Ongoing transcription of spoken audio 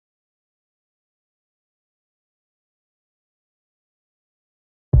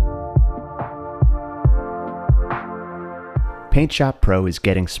PaintShop Pro is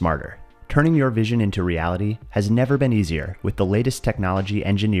getting smarter. Turning your vision into reality has never been easier with the latest technology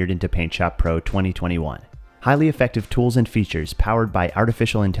engineered into PaintShop Pro 2021. Highly effective tools and features powered by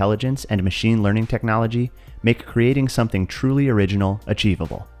artificial intelligence and machine learning technology make creating something truly original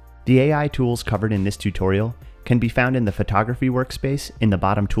achievable. The AI tools covered in this tutorial can be found in the photography workspace in the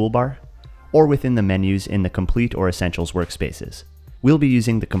bottom toolbar, or within the menus in the Complete or Essentials workspaces. We'll be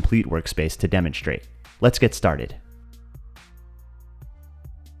using the Complete workspace to demonstrate. Let's get started.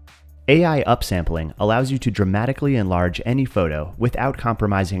 AI Upsampling allows you to dramatically enlarge any photo without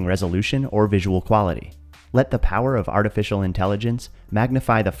compromising resolution or visual quality. Let the power of artificial intelligence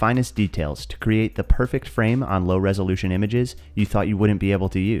magnify the finest details to create the perfect frame on low-resolution images you thought you wouldn't be able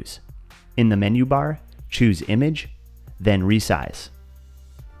to use. In the menu bar, choose Image, then Resize.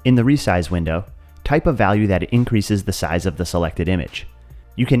 In the Resize window, type a value that increases the size of the selected image.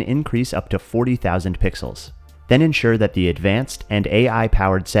 You can increase up to 40,000 pixels. Then ensure that the Advanced and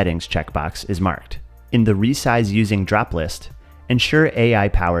AI-powered settings checkbox is marked. In the Resize Using drop list, ensure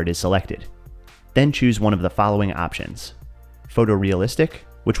AI-powered is selected. Then choose one of the following options: Photorealistic,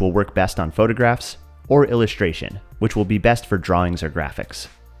 which will work best on photographs, or Illustration, which will be best for drawings or graphics.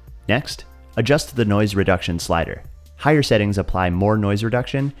 Next, adjust the noise reduction slider. Higher settings apply more noise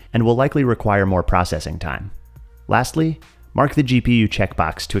reduction and will likely require more processing time. Lastly, mark the GPU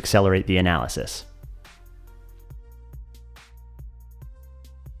checkbox to accelerate the analysis.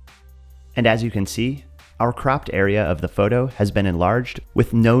 And as you can see, our cropped area of the photo has been enlarged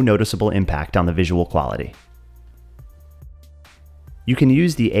with no noticeable impact on the visual quality. You can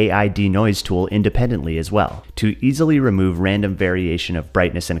use the AI Denoise tool independently as well to easily remove random variation of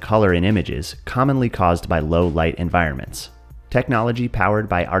brightness and color in images commonly caused by low light environments. Technology powered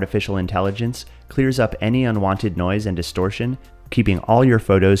by artificial intelligence clears up any unwanted noise and distortion, keeping all your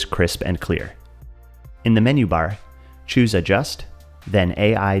photos crisp and clear. In the menu bar, choose Adjust, then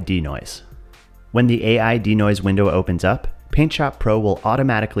AI Denoise. When the AI Denoise window opens up, PaintShop Pro will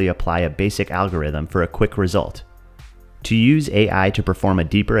automatically apply a basic algorithm for a quick result. To use AI to perform a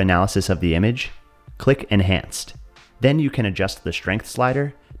deeper analysis of the image, click Enhanced. Then you can adjust the strength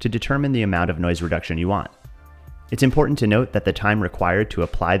slider to determine the amount of noise reduction you want. It's important to note that the time required to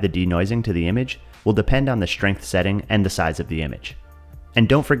apply the denoising to the image will depend on the strength setting and the size of the image. And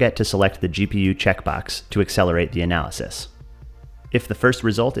don't forget to select the GPU checkbox to accelerate the analysis. If the first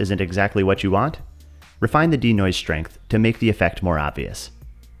result isn't exactly what you want, refine the denoise strength to make the effect more obvious.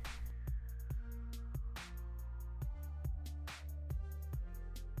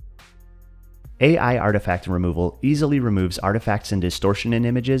 AI artifact removal easily removes artifacts and distortion in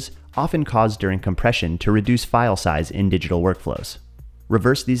images, often caused during compression to reduce file size in digital workflows.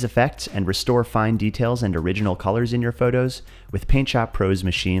 Reverse these effects and restore fine details and original colors in your photos with PaintShop Pro's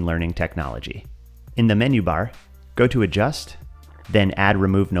machine learning technology. In the menu bar, go to Adjust, then Add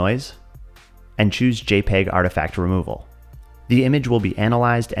Remove Noise, and choose JPEG Artifact Removal. The image will be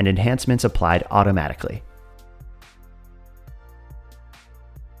analyzed and enhancements applied automatically.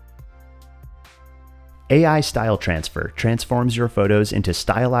 AI Style Transfer transforms your photos into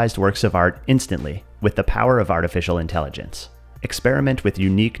stylized works of art instantly with the power of artificial intelligence. Experiment with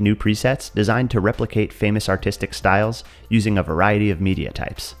unique new presets designed to replicate famous artistic styles using a variety of media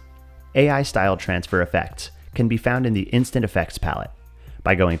types. AI Style Transfer effects can be found in the Instant Effects palette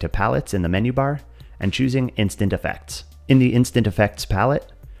by going to Palettes in the menu bar and choosing Instant Effects. In the Instant Effects palette,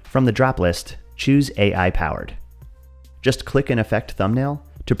 from the drop list, choose AI Powered. Just click an effect thumbnail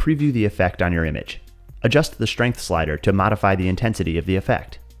to preview the effect on your image. Adjust the strength slider to modify the intensity of the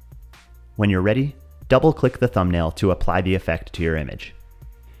effect. When you're ready, double-click the thumbnail to apply the effect to your image.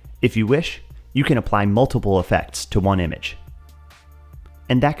 If you wish, you can apply multiple effects to one image.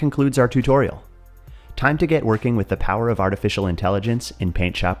 And that concludes our tutorial. Time to get working with the power of artificial intelligence in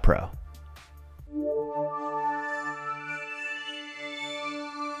PaintShop Pro.